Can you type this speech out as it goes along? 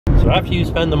So after you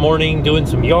spend the morning doing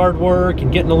some yard work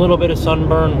and getting a little bit of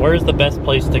sunburn, where's the best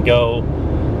place to go?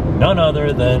 None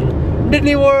other than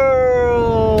Disney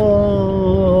World!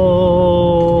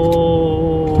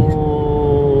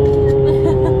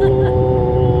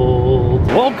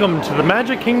 Welcome to the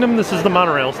Magic Kingdom. This is the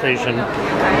monorail station.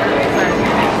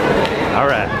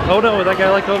 Alright. Oh no, that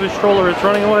guy let go of his stroller. It's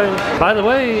running away. By the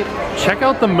way, check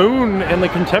out the moon and the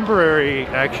contemporary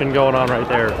action going on right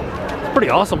there. Pretty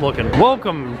awesome looking.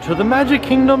 Welcome to the Magic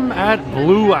Kingdom at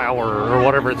Blue Hour, or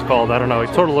whatever it's called. I don't know.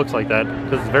 It sort of looks like that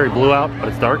because it's very blue out, but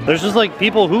it's dark. There's just like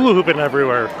people hula hooping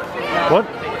everywhere.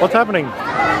 What's happening?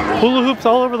 Hula hoops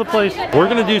all over the place. We're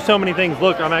gonna do so many things.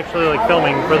 Look, I'm actually like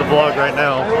filming for the vlog right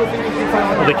now.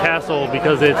 The castle,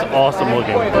 because it's awesome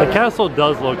looking. The castle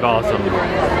does look awesome.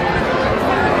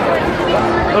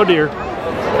 Oh dear.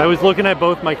 I was looking at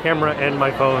both my camera and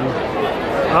my phone.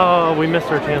 Oh, we missed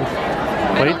our chance.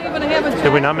 Wait,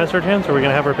 did we not miss our chance? Are we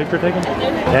gonna have our picture taken?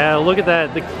 Yeah, look at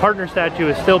that. The partner statue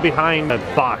is still behind the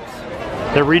box.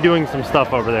 They're redoing some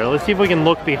stuff over there. Let's see if we can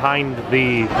look behind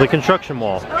the construction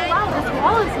wall. Oh wow, this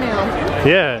wall is new.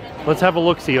 Yeah, let's have a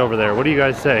look-see over there. What do you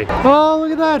guys say? Oh,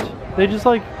 look at that. They just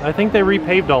like, I think they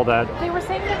repaved all that. They were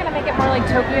saying they're gonna make it more like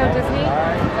Tokyo Disney.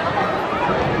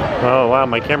 Oh wow,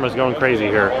 my camera's going crazy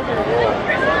here.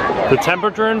 The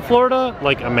temperature in Florida,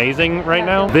 like amazing right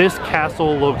now. This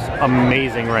castle looks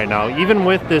amazing right now. Even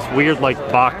with this weird like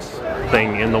box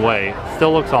thing in the way,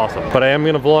 still looks awesome. But I am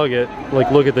gonna vlog it.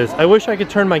 Like, look at this. I wish I could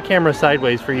turn my camera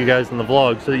sideways for you guys in the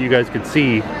vlog so that you guys could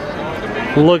see.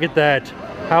 Look at that.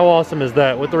 How awesome is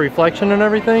that? With the reflection and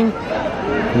everything?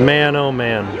 Man, oh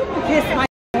man. You can kiss my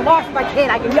lost my kid.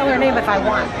 I can yell her name if I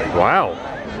want. Wow.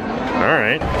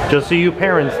 Alright, just so you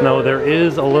parents know, there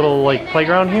is a little like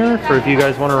playground here for if you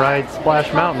guys want to ride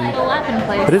Splash Mountain. The Laughing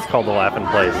Place. It is called the Laughing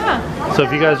Place. Yeah. So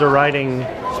if you guys are riding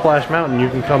Splash Mountain, you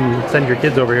can come send your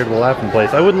kids over here to the Laughing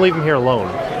Place. I wouldn't leave them here alone,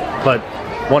 but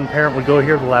one parent would go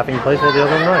here to the Laughing Place while the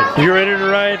other one rides. You ready to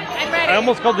ride? I'm ready. I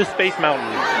almost called this Space Mountain.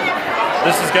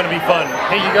 This is gonna be fun.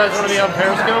 Hey, you guys want to be on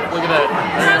Periscope? Look at that.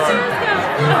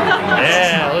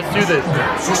 Yeah, let's do this.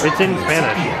 It's in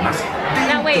Spanish.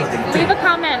 Now wait, leave a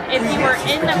comment if you were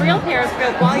in the real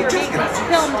Periscope while you're being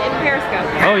filmed in Periscope.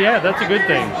 Oh yeah, that's a good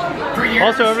thing.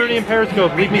 Also, everybody in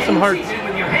Periscope, leave me some hearts.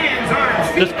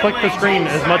 Just click the screen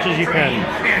as much as you can.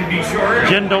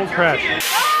 Jen, don't crash.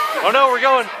 Oh no, we're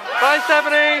going. Bye,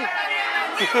 Stephanie!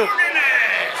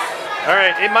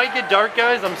 Alright, it might get dark,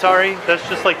 guys. I'm sorry. That's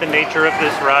just like the nature of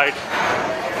this ride.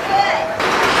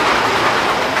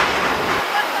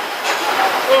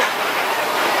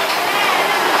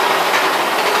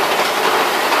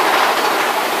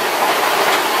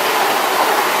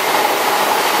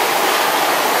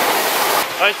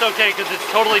 It's okay, because it's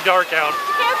totally dark out. You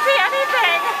can't see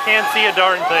anything. Can't see a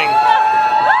darn thing.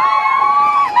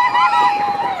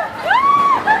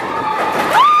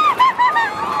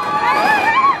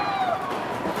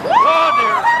 Oh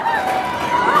dear.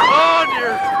 Oh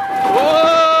dear. Whoa!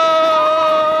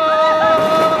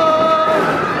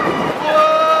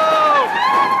 Whoa!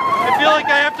 I feel like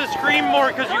I have to scream more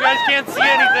because you guys can't see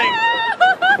anything.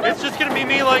 It's just gonna be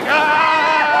me like,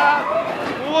 ah!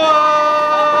 Whoa!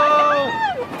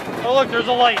 Oh look, there's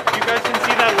a light. You guys can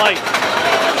see that light.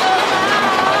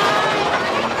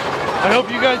 I hope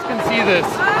you guys can see this.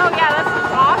 Oh yeah, this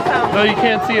is awesome. No, you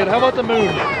can't see it. How about the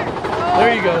moon?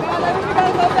 There you go.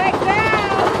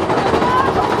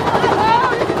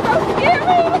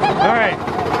 Alright.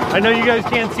 I know you guys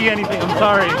can't see anything. I'm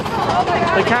sorry.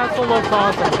 The castle looks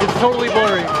awesome. It's totally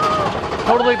blurry.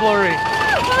 Totally blurry.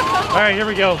 Alright, here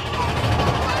we go.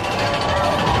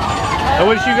 I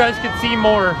wish you guys could see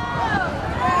more.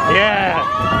 Yeah.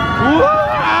 Whoa!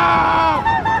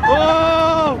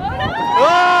 Whoa!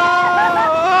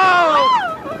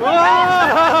 Whoa!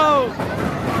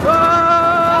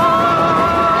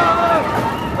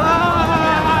 Whoa!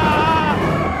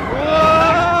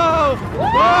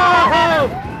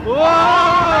 Whoa!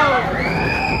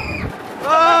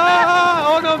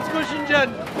 Oh no, I'm squishing Jen.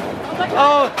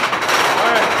 Oh!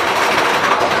 Alright.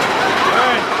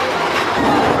 Alright.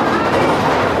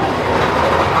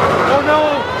 Oh no!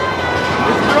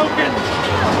 It's broken!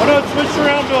 Oh no, it's switched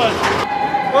around to us!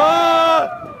 Oh!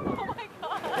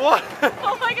 What?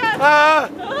 Oh my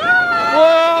god!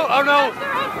 Whoa! Oh no!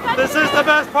 This is the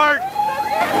best part!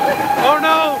 Oh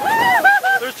no!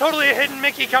 There's totally a hidden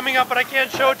Mickey coming up, but I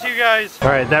can't show it to you guys.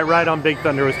 Alright, that ride on Big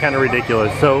Thunder was kind of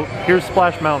ridiculous. So here's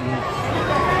Splash Mountain.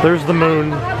 There's the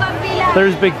moon.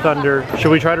 There's Big Thunder.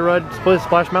 Should we try to ride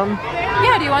Splash Mountain?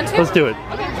 Yeah, do you want to? Let's do it.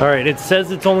 Okay. Alright, it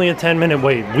says it's only a 10-minute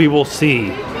wait. We will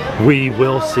see. We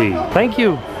will see. Thank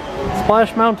you.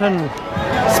 Splash Mountain.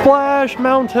 Splash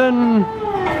Mountain.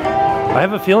 I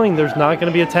have a feeling there's not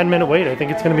going to be a 10-minute wait. I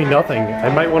think it's going to be nothing.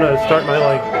 I might want to start my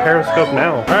like periscope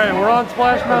now. All right, we're on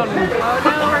Splash Mountain. Oh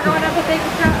no, we're going up a big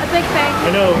thing.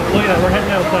 I know. Look at that. We're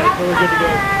heading outside, so we're good to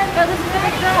go. No, this is a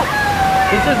big drop.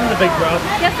 This isn't the big drop.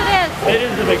 Yes, it is. It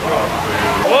is the big drop.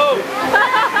 Whoa!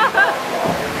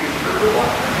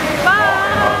 Bye.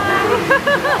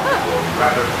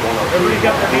 Everybody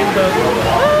got the hands up.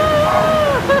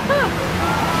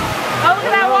 Oh, look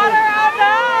at that water! Oh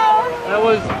no! That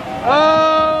was.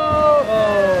 Oh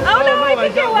no! I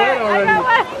think got you're wet wet. already. I got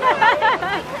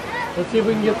wet. Let's see if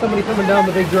we can get somebody coming down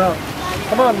the big drop.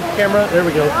 Come on, camera. There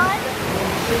we go.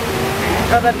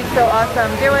 Oh, that'd be so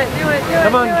awesome. Do it, do it, do it,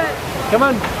 Come on. do it. Come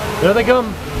on. There they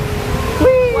come.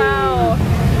 Whee! Wow.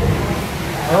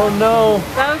 Oh no.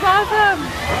 That was awesome.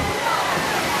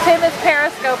 Tim is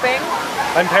periscoping.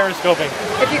 I'm periscoping.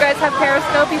 If you guys have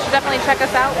Periscope, you should definitely check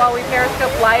us out while we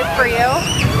Periscope live for you.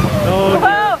 Oh,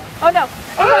 Whoa! Oh no!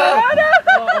 Oh no! Oh no!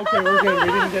 Oh, okay, we're good.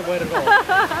 We didn't get wet at all.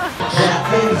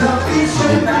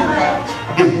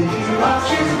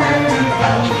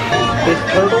 This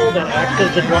turtle that acts as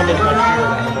the drum is my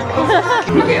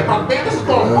favorite. Look here, Buck Bear, this is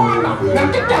going on now.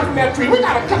 Now get down from that tree. We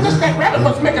gotta cut this snake rabbit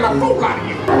what's making a fool out of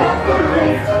you.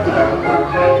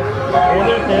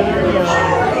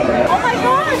 Oh my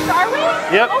gosh, are we?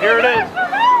 Yep, Oh here it gosh, is.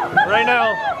 Right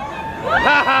now.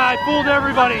 Haha, I fooled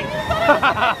everybody.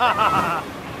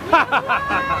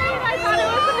 I thought it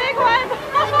was the big one.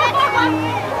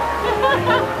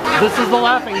 This is the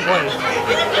laughing place.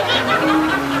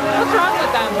 What's wrong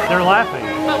with them? They're laughing.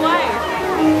 But why?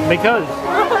 Because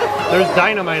there's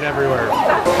dynamite everywhere.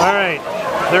 All right,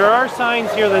 there are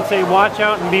signs here that say watch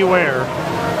out and beware.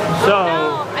 So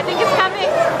No, I think it's coming.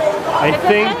 I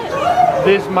think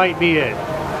this might be it.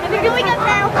 I think it's up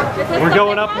now. We're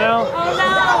going up now? Oh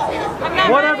no. I'm not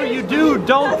Whatever ready. you do,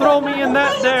 don't throw me in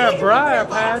that there briar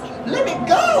patch. Let it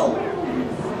go.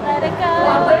 Let it go.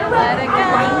 Let it go.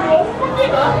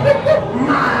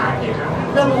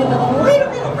 Now, wait a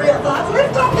minute, Red Fox.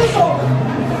 Let's talk this over.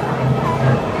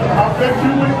 I bet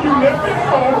you when you left this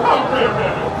phone up there.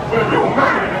 Well, you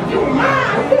mine,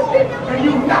 and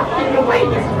you not getting away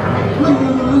this time. Let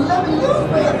me loose,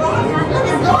 Red Fox. Let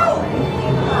me go.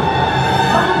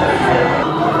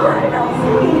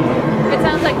 It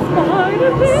sounds like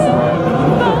Spider-Man.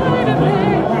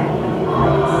 Spider-Man.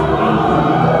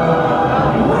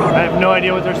 I have no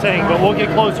idea what they're saying, but we'll get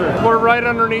closer. We're right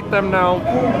underneath them now.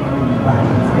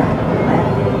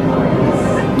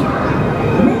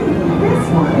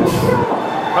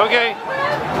 Okay.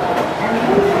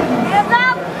 Hands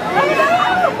up!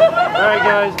 Alright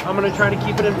guys, I'm gonna try to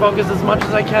keep it in focus as much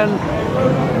as I can.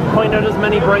 Point out as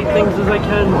many bright things as I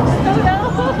can. Oh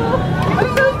no! I'm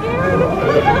so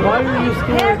scared! Why are you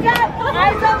scared? Hands up!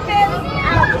 Eyes open!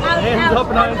 Hands up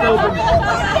and eyes open.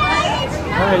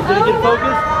 Alright, did it get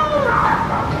focused?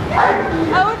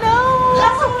 Oh no!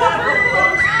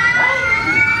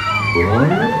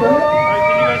 Alright,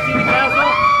 can you guys see the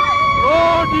castle?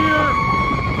 Oh dear!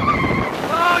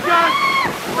 Oh gosh!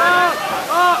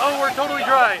 Oh, we're totally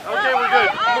dry. Okay, we're good.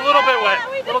 I'm a little bit wet.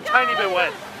 A little tiny bit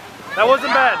wet. That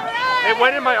wasn't bad. It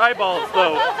went in my eyeballs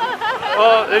though.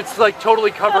 Oh, it's like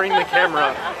totally covering the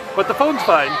camera. But the phone's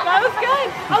fine. That was good!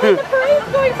 Oh, look, the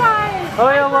parade's going by! Oh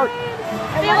yeah, look.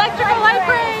 The electrical light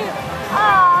parade!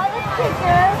 Aw, that's cute,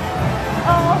 good.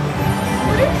 Oh.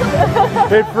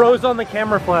 It froze on the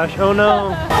camera flash. Oh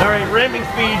no. Alright, ramming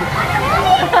speed.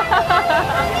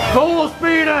 Full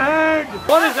speed ahead!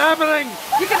 What is happening?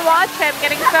 You can watch him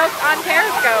getting soaked on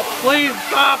Periscope. Please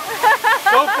stop!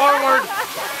 Go forward!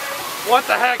 What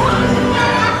the heck?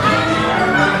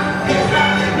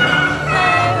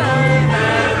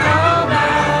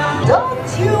 Don't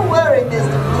you worry,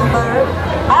 Mr. Bluebird.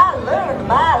 I learned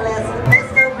my lesson.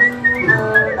 Mr.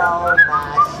 Bluebird on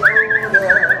my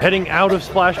shoulder. Heading out of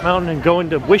Splash Mountain and going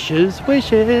to Wishes.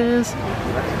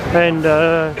 And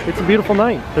it's a beautiful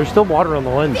night. There's still water on the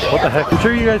lens. What the heck? I'm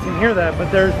sure you guys can hear that, but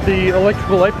there's the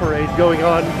electrical light parade going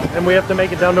on, and we have to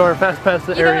make it down to our FastPass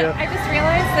You know area. what? I just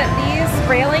realized that these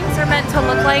railings are meant to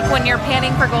look like when you're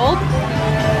panning for gold.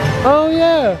 Oh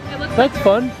yeah, It looks that's like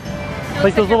fun.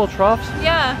 Like those little troughs.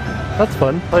 Yeah. That's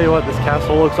fun. Tell you what, this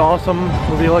castle looks awesome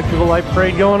with the electrical light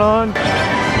parade going on.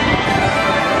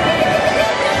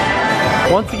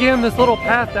 Once again, this little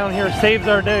path down here saves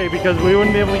our day because we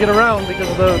wouldn't be able to get around because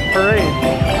of the parade.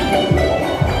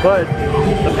 But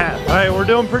the path. All right, we're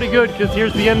doing pretty good because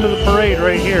here's the end of the parade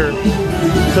right here.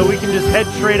 So we can just head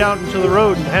straight out into the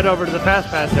road and head over to the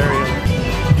FastPass area.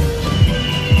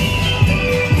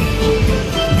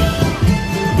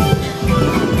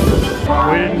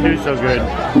 We didn't do so good.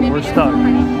 We're stuck.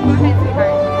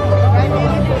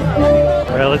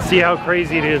 All Alright, let's see how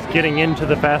crazy it is getting into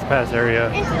the FastPass area.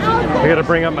 I gotta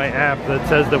bring up my app that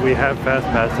says that we have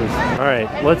FastPasses.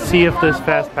 Alright, let's see if this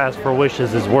FastPass for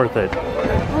Wishes is worth it.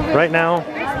 Right now,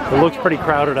 it looks pretty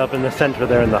crowded up in the center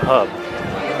there in the hub.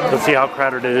 Let's see how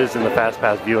crowded it is in the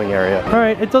FastPass viewing area.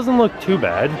 Alright, it doesn't look too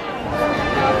bad.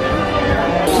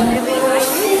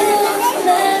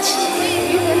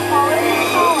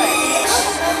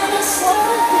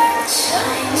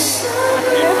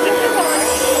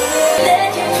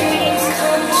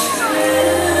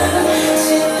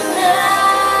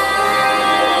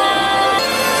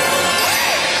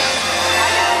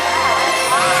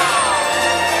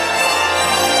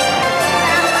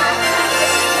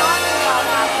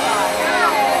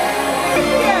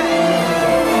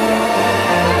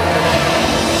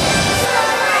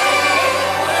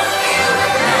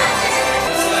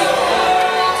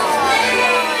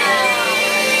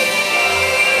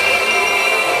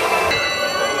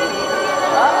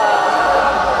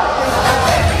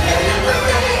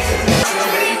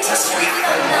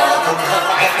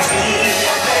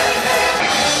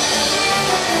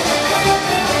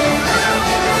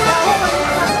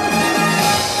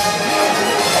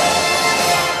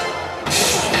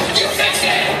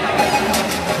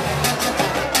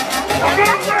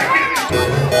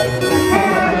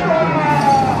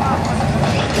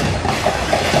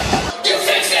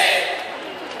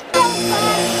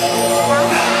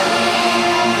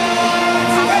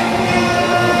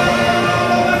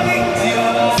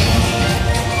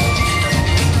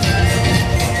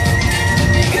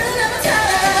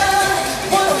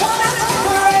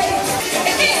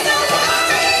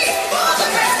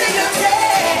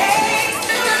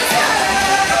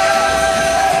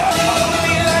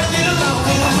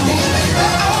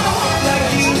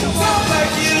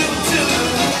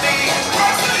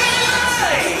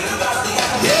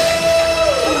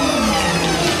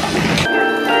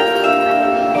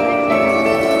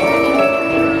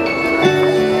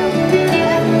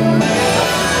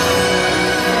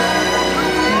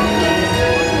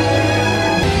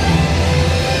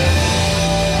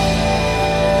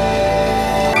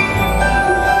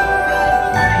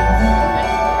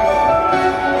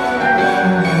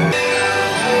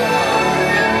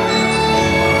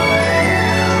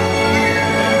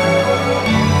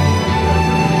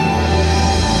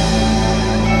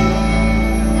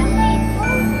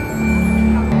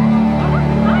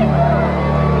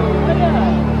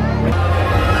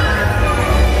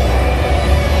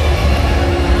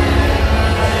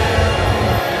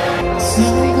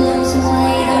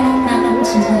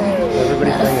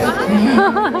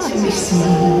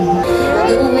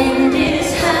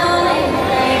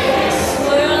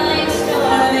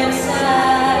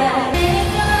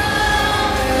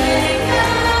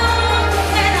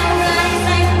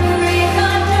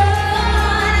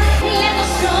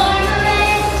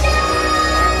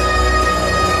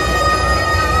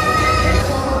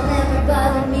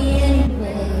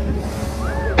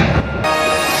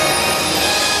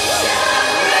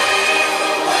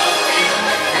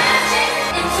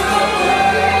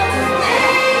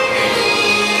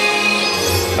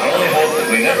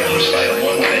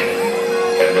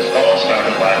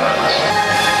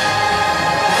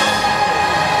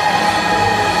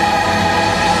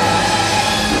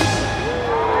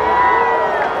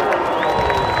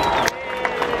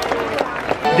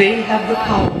 They have the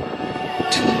power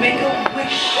to make a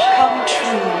wish come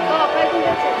true.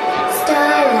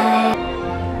 Starlight.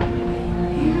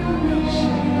 You wish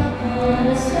upon a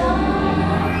star.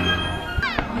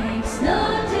 Makes no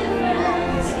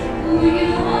difference who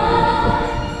you are.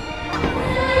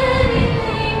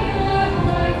 Anything your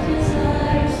heart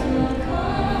desires will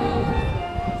come.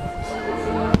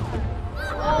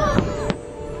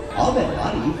 I'll bet a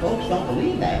lot of you folks don't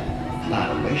believe that. Not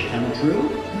a wish come true,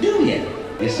 do you?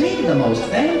 You see, the most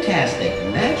fantastic,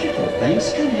 magical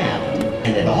things can happen,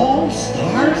 and it all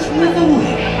starts with a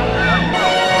wish.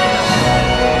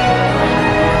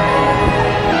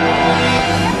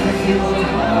 If your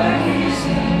heart is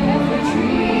in your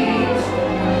dreams,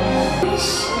 wish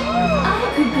I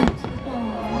could go to the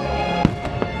ball.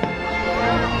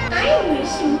 I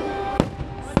wish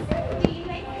someday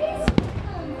my prince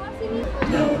would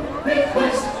come. No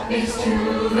request is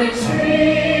too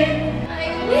extreme.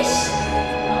 I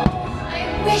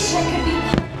wish I could be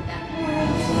part of that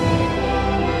world.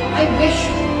 I wish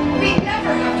we'd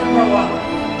never have to grow up.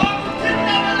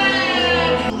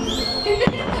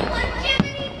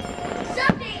 Longevity.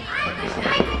 Someday I wish I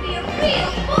could be a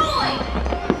real boy.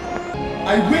 I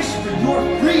wish for your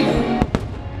freedom.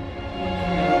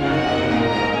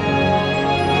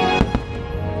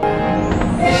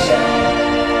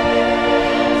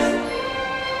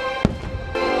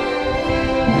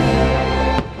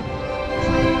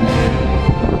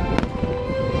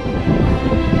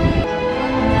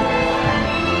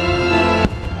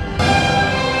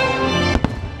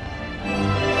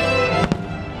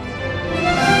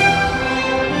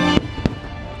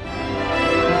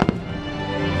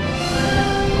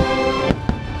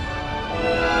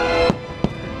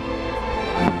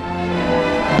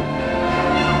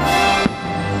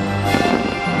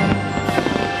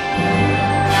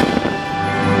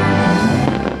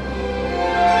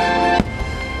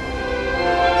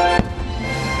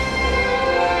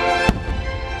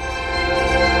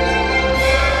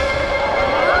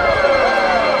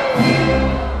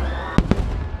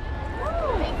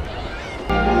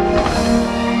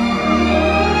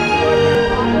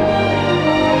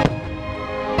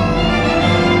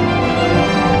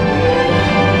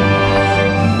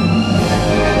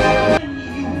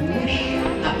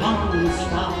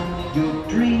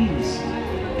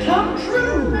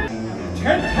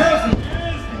 10,000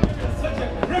 years and such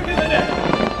a crook in the neck.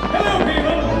 Hello,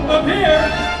 people. Up here.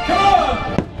 Come on.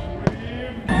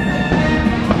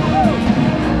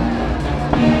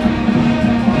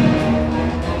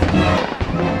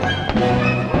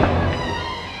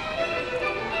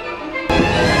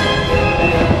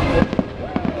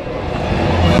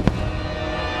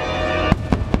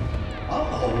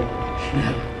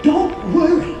 Now, don't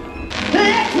worry.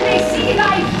 Let me see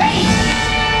thy face!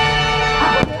 A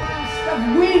blast of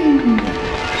wind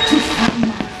to sun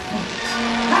my foot.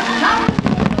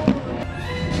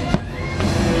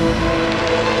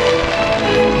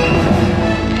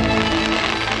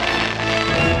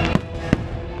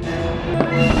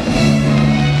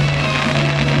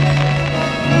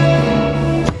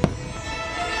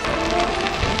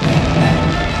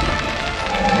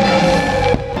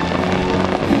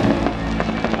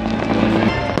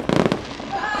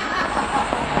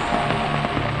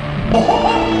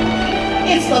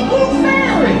 It's the Blue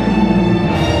Fairy!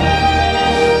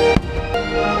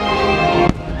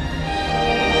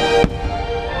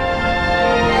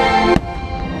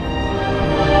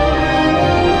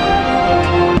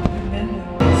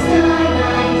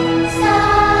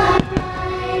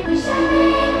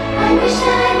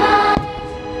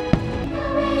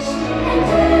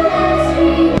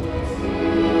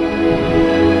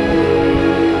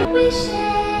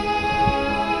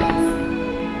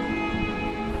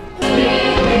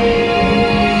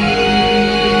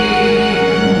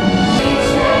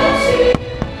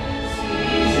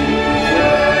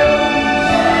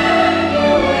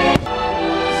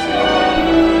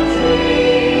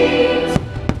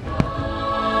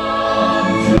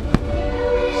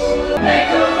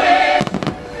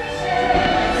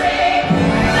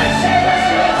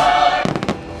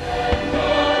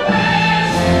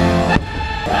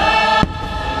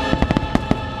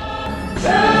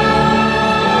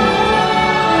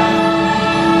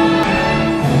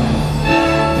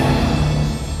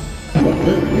 What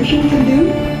little wishing can do?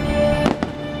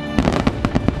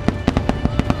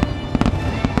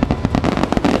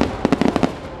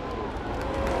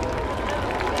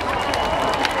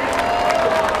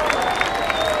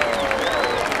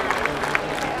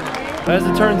 As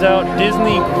it turns out,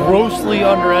 Disney grossly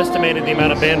underestimated the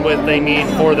amount of bandwidth they need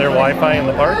for their Wi-Fi in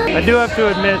the park. I do have to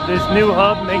admit, this new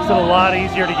hub makes it a lot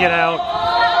easier to get out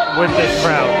with this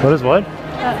crowd. What is what?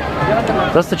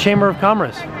 That's the Chamber of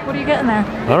Commerce. What are you getting there?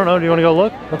 I don't know, do you want to go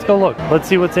look? Let's go look. Let's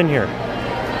see what's in here.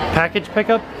 Package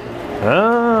pickup?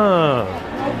 Ah,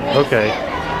 okay.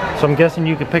 So I'm guessing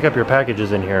you could pick up your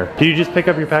packages in here. Do you just pick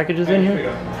up your packages in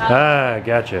here? Ah,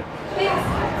 gotcha.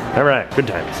 All right, good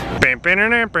times.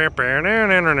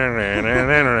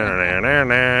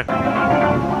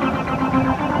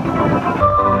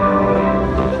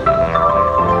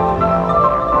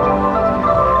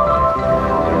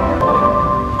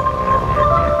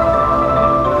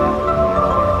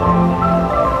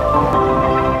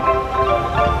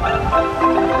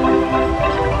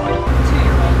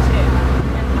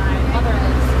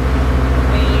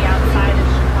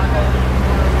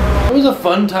 It was a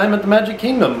fun time at the Magic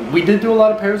Kingdom. We did do a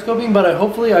lot of periscoping, but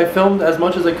hopefully I filmed as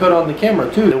much as I could on the camera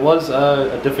too. It was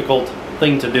a difficult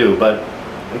thing to do, but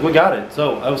I think we got it.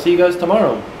 So I will see you guys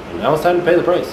tomorrow. And now it's time to pay the price.